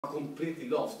completely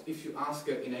lost. If you ask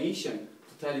an Haitian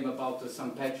to tell him about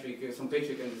St. Patrick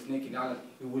and his naked island,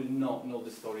 he will not know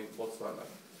the story whatsoever.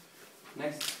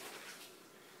 Next.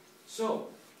 So,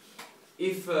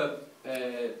 if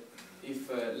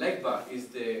Legba is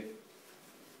the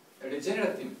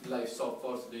regenerative life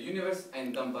force of the universe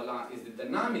and Dambala is the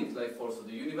dynamic life force of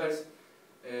the universe,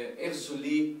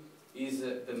 Erzulie is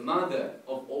the mother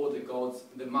of all the gods,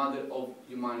 the mother of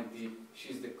humanity.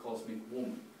 She's the cosmic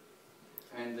woman.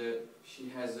 And she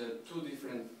has two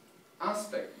different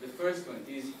aspects. The first one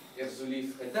is Erzulie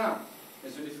Freda.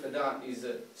 Erzulie Freda is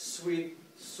sweet,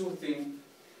 soothing,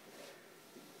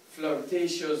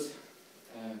 flirtatious.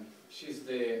 She's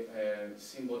the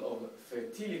symbol of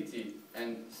fertility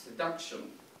and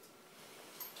seduction.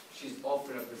 She's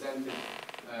often represented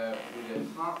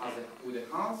with a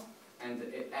heart and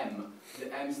an M.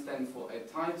 The M stands for a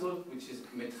title, which is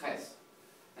maîtresse.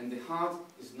 And the heart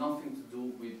is nothing to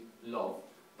do with love,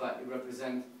 but it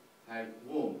represents her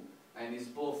womb. And is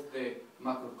both the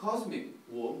macrocosmic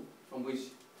womb, from which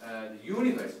the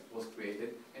universe was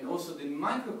created, and also the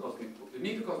microcosmic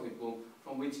womb,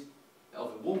 from which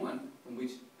of a woman, from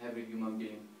which every human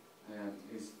being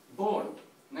is born.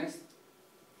 Next.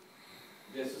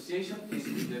 The association is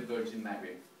with the Virgin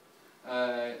Mary,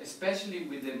 especially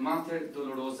with the Mater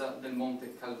Dolorosa del Monte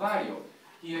Calvario.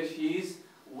 Here she is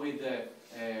with a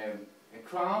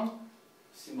crown,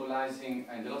 symbolizing,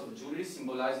 and a lot of jewelry,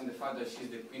 symbolizing the fact that she's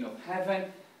the Queen of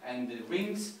Heaven, and the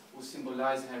rings, who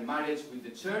symbolize her marriage with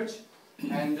the church,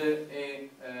 and a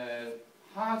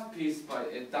heart pierced by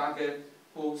a dagger,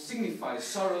 who signifies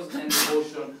sorrows and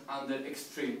devotion under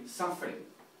extreme suffering.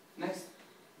 Next.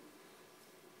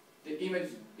 The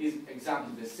image is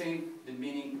exactly the same, the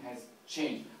meaning has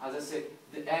changed. As I said,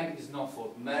 the M is not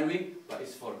for Mary, but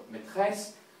it's for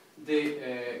maîtresse.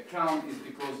 The crown is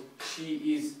because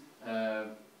she is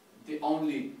the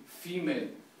only female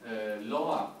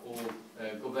Loa who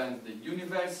governs the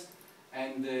universe,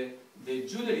 and the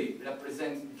jewelry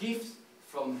represents gifts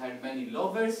from her many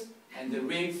lovers, and the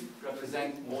rings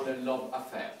represent all her love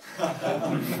affair.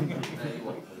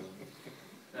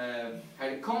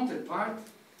 Her counterpart.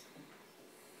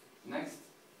 Next.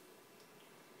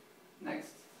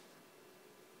 Next.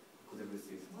 Could have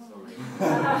resisted, sorry.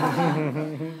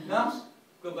 Now,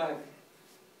 go back.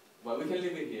 Well, we can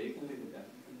leave it here. You can leave it there.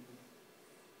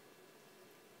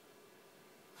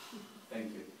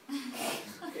 Thank you.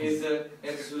 Is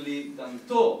Erzulie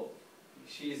Danto.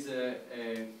 She is a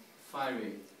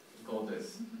fiery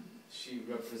goddess. She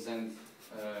represents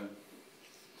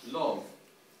love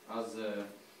as the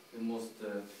most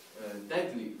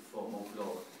deadly form of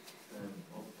love,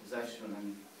 of possession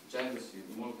and jealousy,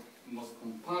 the most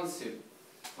compulsive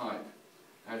type.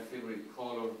 Her favorite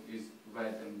color is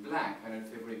red and black, and her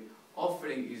favorite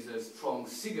offering is a strong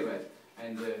cigarette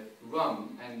and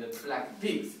rum and black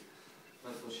pigs.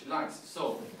 That's what she likes.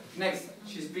 So next,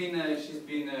 she's been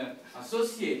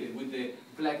associated with the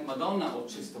Black Madonna of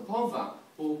Czestochowa,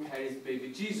 who carries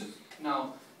baby Jesus.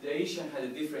 Now, the Haitian had a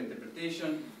different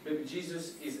interpretation. Baby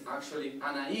Jesus is actually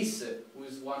Anaïs, who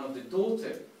is one of the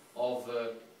daughters of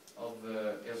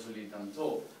Erzulie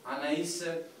Danto. Anaïs,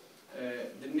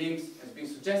 the name has been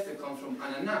suggested, comes from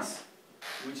ananas,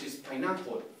 which is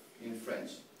pineapple in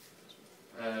French.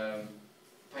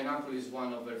 Pineapple is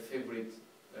one of her favorite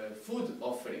food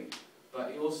offering, but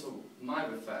it also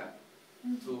might refer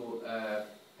to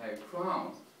her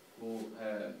crown, who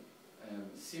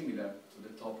similar to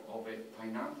the top of a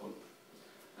pineapple.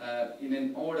 In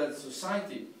an ordered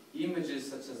society, images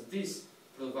such as this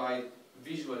provide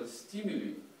visual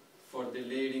stimuli for the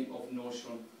layering of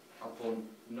notion upon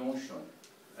notion.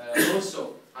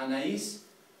 Also, Anaïs,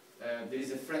 there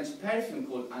is a French perfume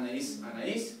called Anaïs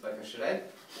by Cacharel,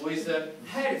 who is her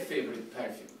favorite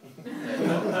perfume.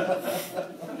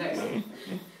 Next.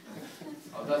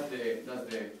 Oh, that's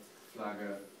the flag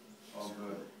of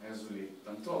Erzulie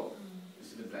Danto. You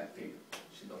see the black pig.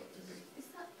 She does the pig. Is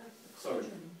that a Sorry.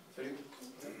 Sorry?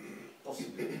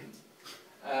 Possibly.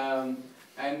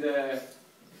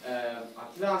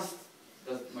 At last,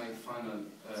 that's my final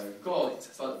god,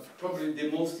 but probably the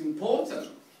most important,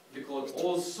 because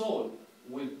all souls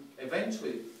will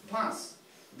eventually pass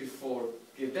before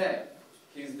Gede.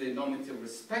 Here's the normative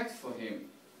respect for him.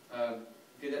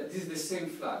 This is the same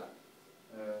flag,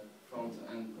 front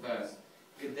and verse.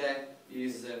 Gede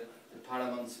is the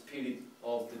paramount spirit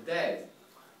of the dead.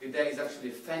 Gede is actually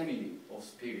a family of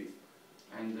spirits,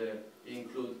 and it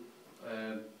includes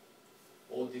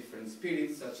all different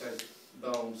spirits, such as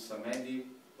Baon Samedi,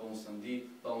 Baon Samedi,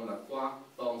 Baon Lacroix,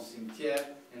 Baon Cimetière,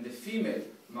 and the female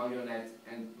Marionnette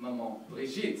and Maman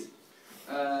Brigitte.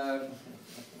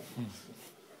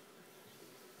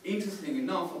 interesting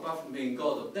enough, apart from being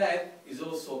god of death, is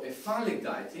also a phallic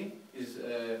deity, is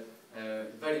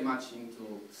very much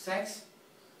into sex,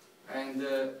 and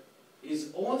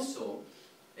is also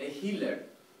a healer,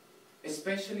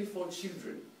 especially for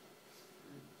children.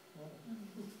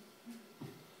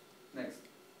 Next.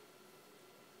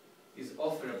 Is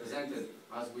often represented,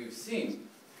 as we've seen,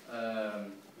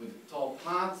 with top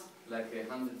hat, like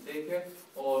a undertaker,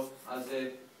 or as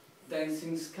a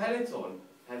dancing skeleton,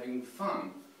 having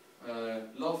fun,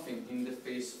 laughing in the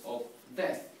face of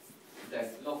death.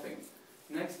 Death laughing.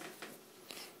 Next.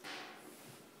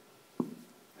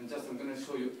 And just I'm going to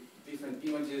show you different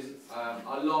images.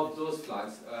 I love those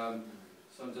flags,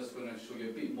 so I'm just going to show you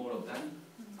a bit more of them.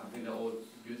 I think they're all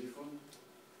beautiful.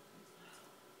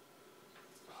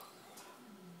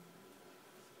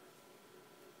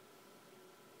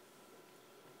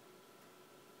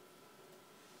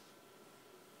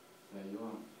 There you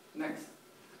are. Next.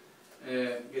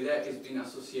 Gede has been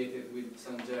associated with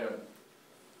Saint Gerard.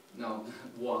 No,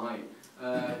 why?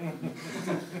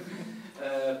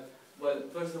 Well,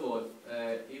 first of all,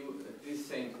 this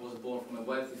saint was born from a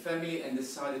wealthy family and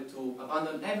decided to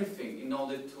abandon everything in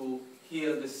order to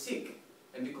heal the sick.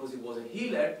 And because he was a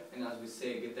healer, and as we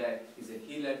say, Gede is a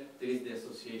healer, there is the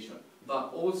association.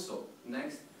 But also,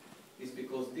 next, is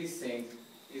because this saint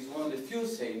is one of the few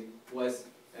saints who has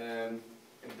a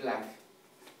black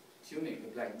tunic,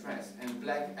 a black dress, and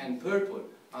black and purple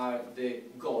are the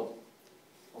god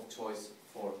of choice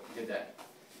for Gede.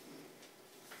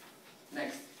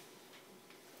 Next.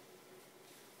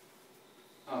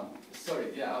 Oh, sorry,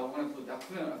 yeah, I have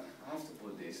to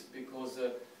put this because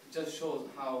it just shows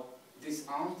how this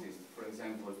artist, for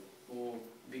example, who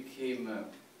became a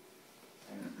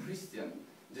Christian,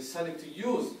 decided to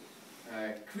use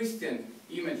Christian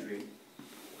imagery,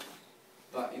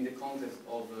 but in the context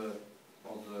of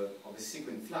a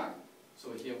sequined flag.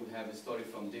 So here we have a story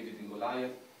from David and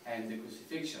Goliath and the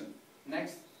crucifixion.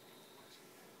 Next.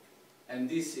 And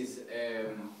this is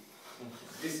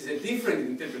a different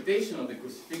interpretation of the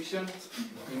crucifixion,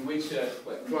 in which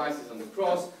Christ is on the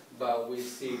cross, but we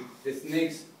see the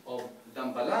snakes of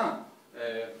Dambala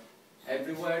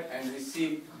everywhere, and we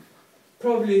see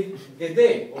probably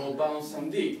Gede or Baon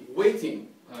Samedi waiting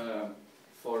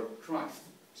for Christ.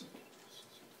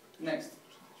 Next.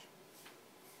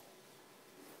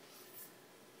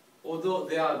 Although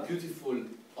they are beautiful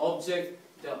objects,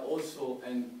 they are also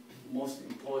a most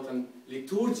important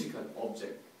liturgical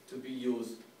object to be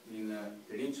used in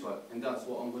the ritual, and that's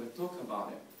what I'm going to talk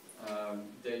about.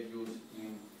 They use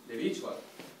in the ritual.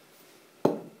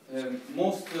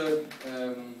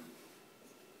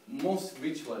 Most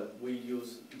ritual will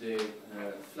use the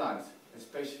flags,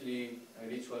 especially a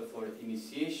ritual for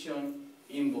initiation,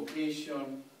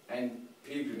 invocation, and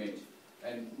pilgrimage.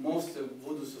 And most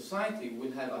Vodou society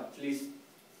will have at least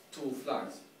 2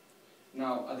 flags.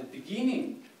 Now, at the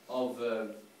beginning of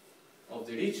the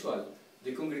ritual,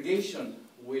 the congregation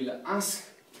will ask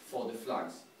for the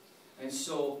flags. And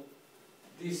so,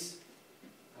 this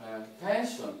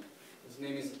person, his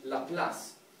name is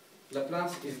Laplace.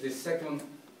 Laplace is the second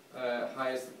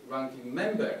highest ranking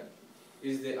member,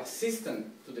 is the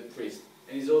assistant to the priest,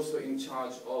 and is also in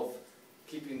charge of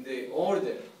keeping the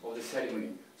order of the ceremony.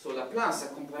 So Laplace,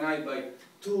 accompanied by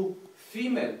 2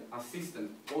 female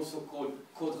assistants, also called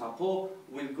drapo,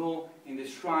 will go in the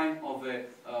shrine of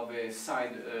a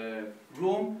side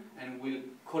room and will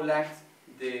collect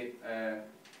the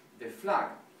flag.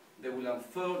 They will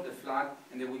unfurl the flag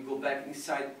and they will go back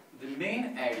inside the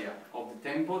main area of the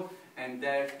temple, and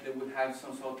there they will have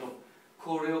some sort of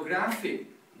choreographic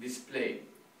display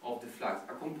of the flags,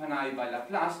 accompanied by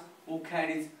Laplace, who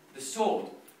carries the sword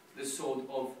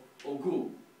of Ogu,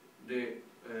 the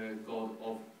god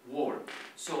of war.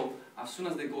 So as soon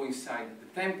as they go inside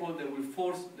the temple, they will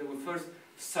first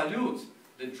salute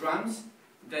the drums,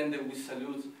 then they will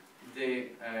salute the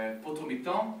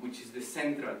potomitan, which is the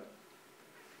central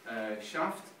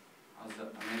shaft, as I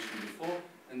mentioned before,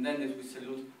 and then they will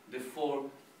salute the 4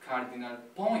 cardinal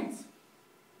points.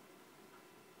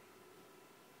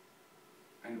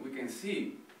 And we can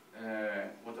see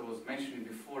what I was mentioning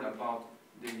before about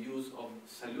the use of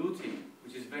saluting,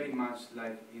 which is very much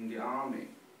like in the army,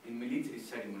 in military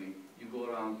ceremony. You go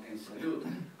around and salute.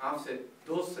 After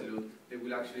those salutes, they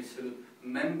will actually salute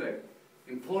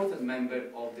important member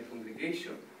of the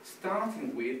congregation,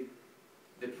 starting with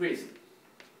the priest,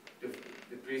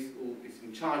 the priest who is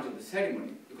in charge of the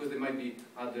ceremony, because there might be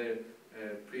other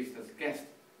priests as guests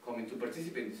coming to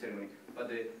participate in the ceremony, but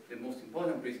the most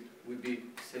important priest will be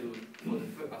saluted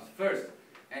as first.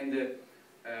 And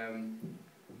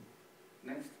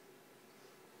next.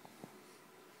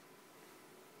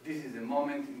 this is the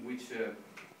moment in which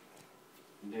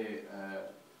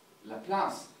La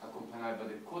Place, accompanied by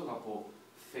the drapo,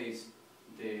 face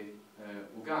the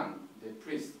Ougan, the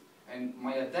priest. And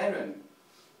Maya Deren,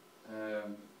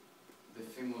 the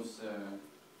famous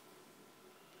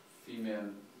female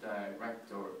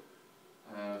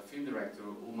film director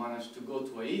who managed to go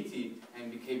to Haiti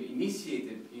and became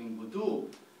initiated in Vodou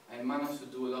and managed to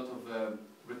do a lot of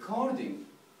recording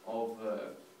of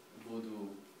Vodou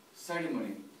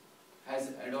ceremony,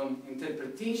 has her own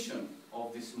interpretation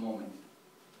of this moment.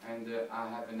 And I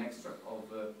have an extract of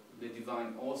the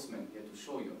Divine Horseman here to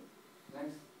show you.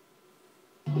 Next.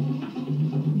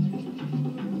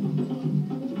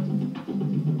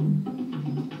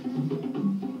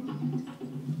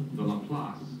 The La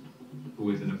Place, who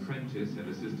is an apprentice and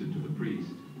assistant to the priest,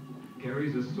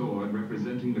 carries a sword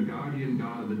representing the guardian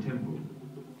god of the temple.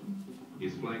 He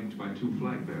is flanked by two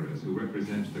flag bearers who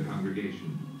represent the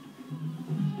congregation.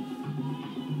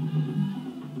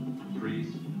 The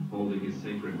priest, holding his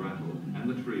sacred rattle, and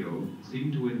the trio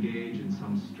seem to engage in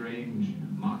some strange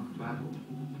mock battle.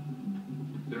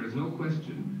 There is no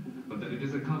question but that it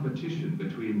is a competition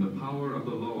between the power of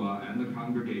the Loa and the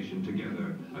congregation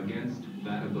together against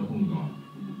that of the Hungon.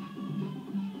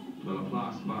 The La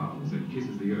Place bows and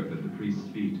kisses the earth at the priest's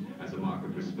feet as a mark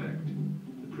of respect.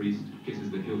 The priest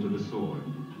kisses the hilt of the sword.